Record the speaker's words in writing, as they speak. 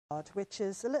which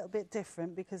is a little bit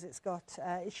different because it's got,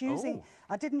 it's using,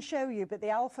 I didn't show you, but the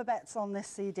alphabets on this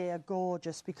CD are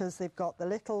gorgeous because they've got the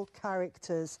little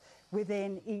characters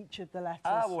within each of the letters.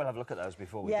 Oh, well, we'll have a look at those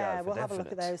before we go. Yeah, we'll have a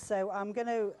look at those. So I'm going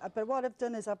to, but what I've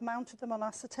done is I've mounted them on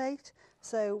acetate.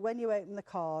 So when you open the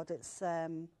card, it's,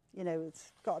 you know,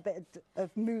 it's got a bit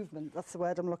of movement, that's the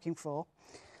word I'm looking for,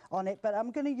 on it. But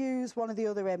I'm going to use one of the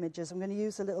other images. I'm going to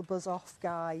use a little buzz-off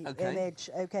guy image,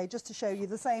 just to show you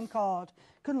the same card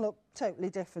can look totally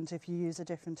different if you use a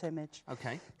different image.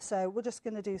 Okay. So we're just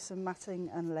going to do some matting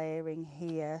and layering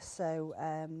here. So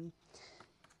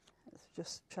let's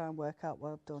just try and work out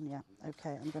what I've done. Yeah.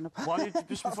 Okay, I'm going to...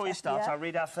 Just before you start, I'll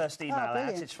read our first email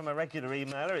out. It's from a regular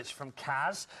emailer. It's from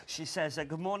Kaz. She says,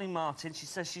 good morning, Martin. She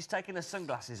says she's taken her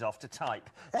sunglasses off to type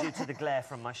due to the glare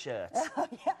from my shirt.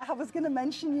 Yeah, I was going to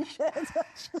mention your shirt,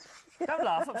 actually. Don't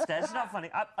laugh upstairs. It's not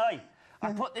funny.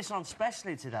 I put this on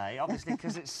specially today, obviously,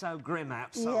 because it's so grim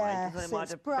outside. It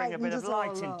might bring a bit of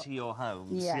light into your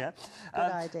homes. Yeah, good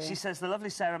idea. She says, the lovely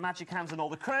Sarah, Magic Hands and all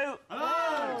the crew.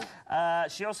 Hello!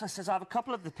 She also says, I have a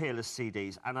couple of the Peerless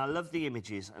CDs, and I love the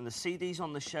images, and the CDs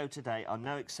on the show today are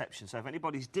no exception. So if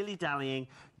anybody's dilly-dallying,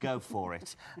 go for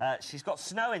it. She's got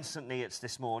snow instantly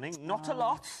this morning. Not a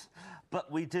lot,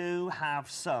 but we do have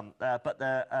some. But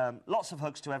lots of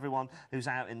hugs to everyone who's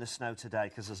out in the snow today,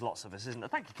 because there's lots of us, isn't there?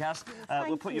 Thank you, Kaz.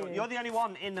 We'll put you. You're the only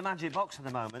one in the magic box at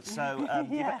the moment, so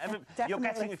you're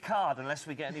getting a card unless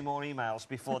we get any more emails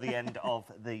before the end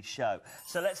of the show.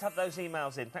 So let's have those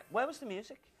emails in. Where was the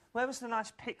music? Where was the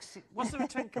nice Pixie? Was there a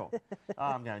twinkle? Oh,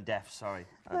 I'm going deaf, sorry.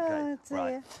 OK,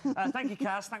 right. Thank you,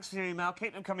 Kaz. Thanks for your email.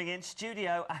 Keep them coming in.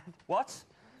 Studio and... What?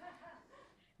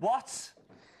 What?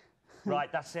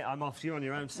 Right, that's it. I'm off. You're on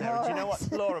your own, Sarah. Do you know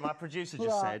what Laura, my producer,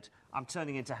 just said? I'm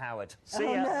turning into Howard. See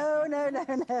ya.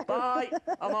 No. Bye.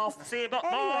 I'm off. See you.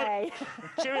 Bye.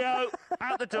 Cheerio.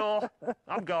 Out the door.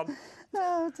 I'm gone.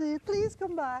 Oh, dear. Please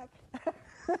come back.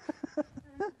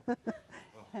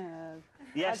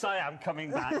 Yes, I am coming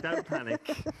back. Don't panic.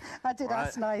 I did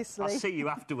ask nicely. I'll see you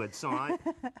afterwards, all right?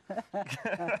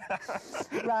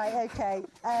 Right, OK.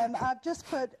 I've just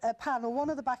put a panel. One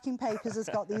of the backing papers has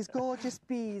got these gorgeous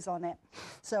bees on it.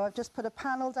 So I've just put a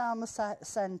panel down the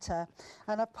centre,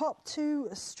 and I've popped 2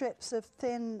 strips of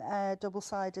thin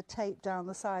double-sided tape down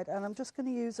the side, and I'm just going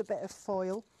to use a bit of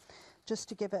foil just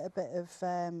to give it a bit of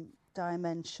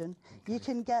dimension. You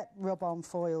can get rub-on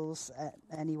foils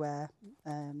anywhere.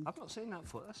 I've not seen that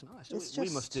foil. That's nice. We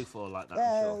just, must do foil like that,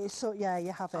 I'm sure. So, yeah,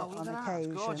 you have it on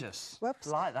occasion. That's gorgeous. Whoops.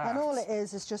 Like that. And all it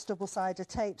is just double-sided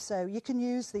tape, so you can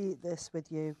use this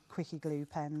with your quickie glue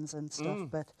pens and stuff,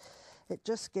 but it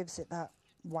just gives it that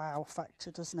wow factor,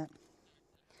 doesn't it?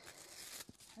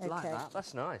 Okay. Like that.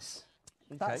 That's nice.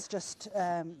 Okay. That's just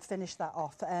finished that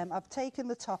off. I've taken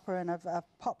the topper and I've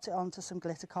popped it onto some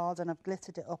glitter cards, and I've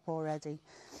glittered it up already.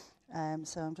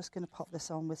 So I'm just going to pop this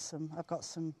on with some... I've got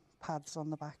some pads on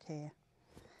the back here.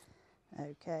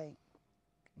 OK.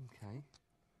 OK.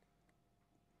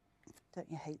 Don't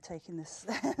you hate taking this?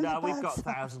 No, we've got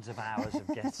thousands of hours of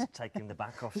taking the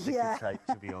back off sticker tape,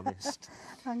 to be honest.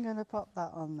 I'm going to pop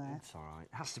that on there. It's all right.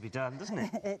 It has to be done, doesn't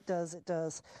it? It does, it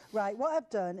does. Right, what I've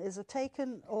done is I've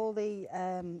taken all the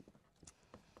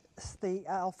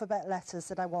alphabet letters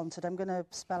that I wanted. I'm going to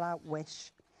spell out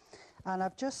wish. And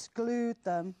I've just glued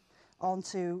them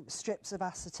onto strips of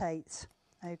acetate,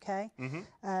 OK?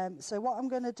 So what I'm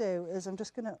going to do is I'm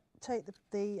just going to take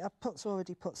I've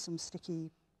already put some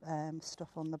sticky stuff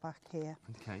on the back here.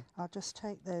 OK. I'll just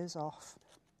take those off.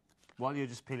 While you're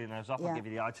just peeling those off, I'll give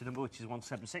you the item number, which is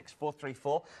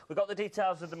 176434. We've got the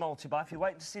details of the multi-buy. If you're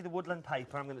waiting to see the woodland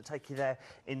paper, I'm going to take you there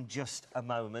in just a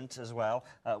moment as well,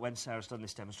 when Sarah's done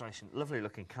this demonstration. Lovely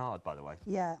looking card, by the way.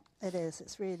 Yeah, it is.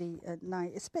 It's really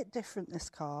nice. It's a bit different, this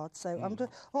card. So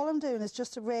all I'm doing is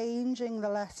just arranging the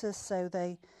letters so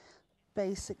they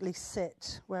basically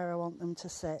sit where I want them to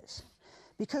sit.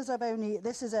 Because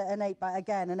this is an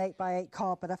 8x8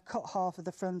 card, but I've cut half of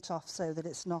the front off so that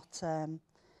it's not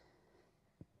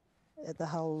the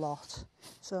whole lot.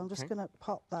 So I'm just going to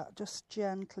pop that, just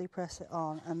gently press it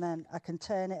on, and then I can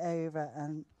turn it over,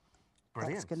 and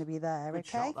that's going to be there. Good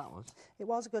shot, that was. It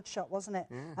was a good shot, wasn't it?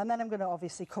 Yeah. And then I'm going to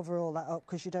obviously cover all that up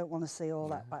because you don't want to see all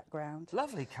that background.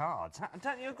 Lovely cards.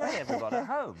 Don't you agree, everyone at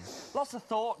home? Lots of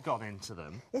thought gone into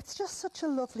them. It's just such a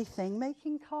lovely thing,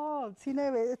 making cards. You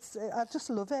know, I just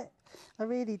love it. I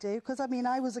really do. Because, I mean,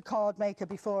 I was a card maker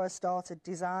before I started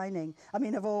designing. I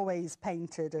mean, I've always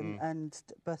painted,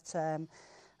 but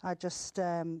I just,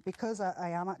 because I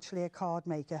am actually a card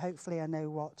maker, hopefully I know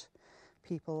what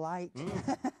people like.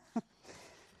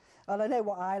 Well, I know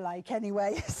what I like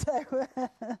anyway, so...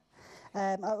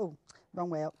 wrong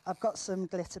way up. I've got some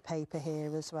glitter paper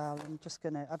here as well.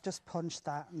 I've just punched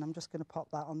that and I'm just going to pop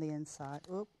that on the inside.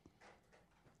 Oop.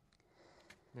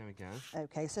 There we go.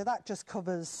 Okay, so that just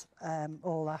covers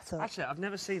all that up. Actually, I've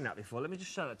never seen that before. Let me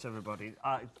just show that to everybody.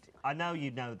 I know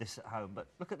you know this at home, but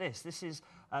look at this. This is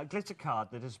a glitter card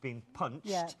that has been punched.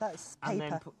 Yeah, that's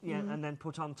paper. And then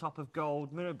put on top of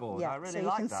gold mirror board. Yeah, I really so you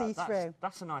like can that. see through.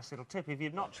 That's a nice little tip. If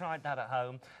you've not tried that at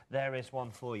home, there is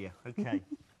one for you. Okay.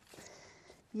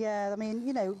 Yeah, I mean,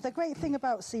 you know, the great thing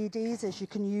about CDs is you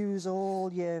can use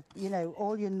all your, you know,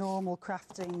 all your normal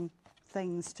crafting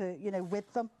things to, you know,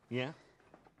 with them. Yeah.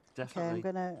 Definitely.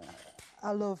 Okay,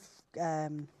 I love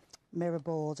mirror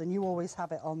boards, and you always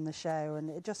have it on the show, and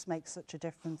it just makes such a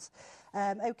difference.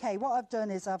 Okay, what I've done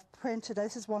is I've printed,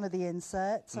 this is one of the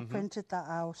inserts, I've printed that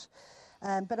out,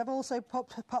 but I've also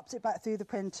popped it back through the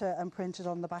printer and printed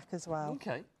on the back as well.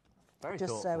 Okay, very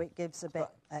just thoughtful. so it gives a bit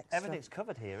extra. Everything's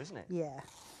covered here, isn't it? Yeah.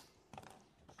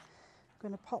 I'm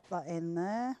going to pop that in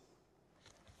there,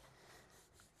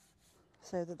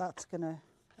 so that's going to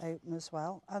open as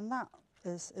well, and that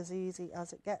is as easy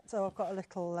as it gets. Oh, I've got a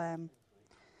little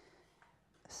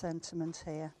sentiment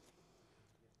here.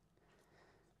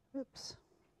 Oops.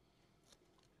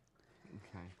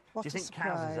 Okay. What Do you a think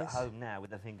Kaz is at surprise. home now with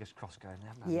their fingers crossed going, they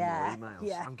haven't had Yeah, more emails.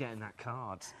 yeah. I'm getting that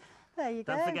card. There you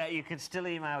go. Don't forget, you can still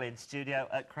email in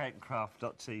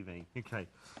studio@createandcraft.tv. Okay.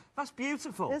 That's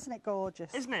beautiful. Isn't it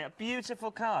gorgeous? Isn't it? A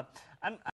beautiful card. And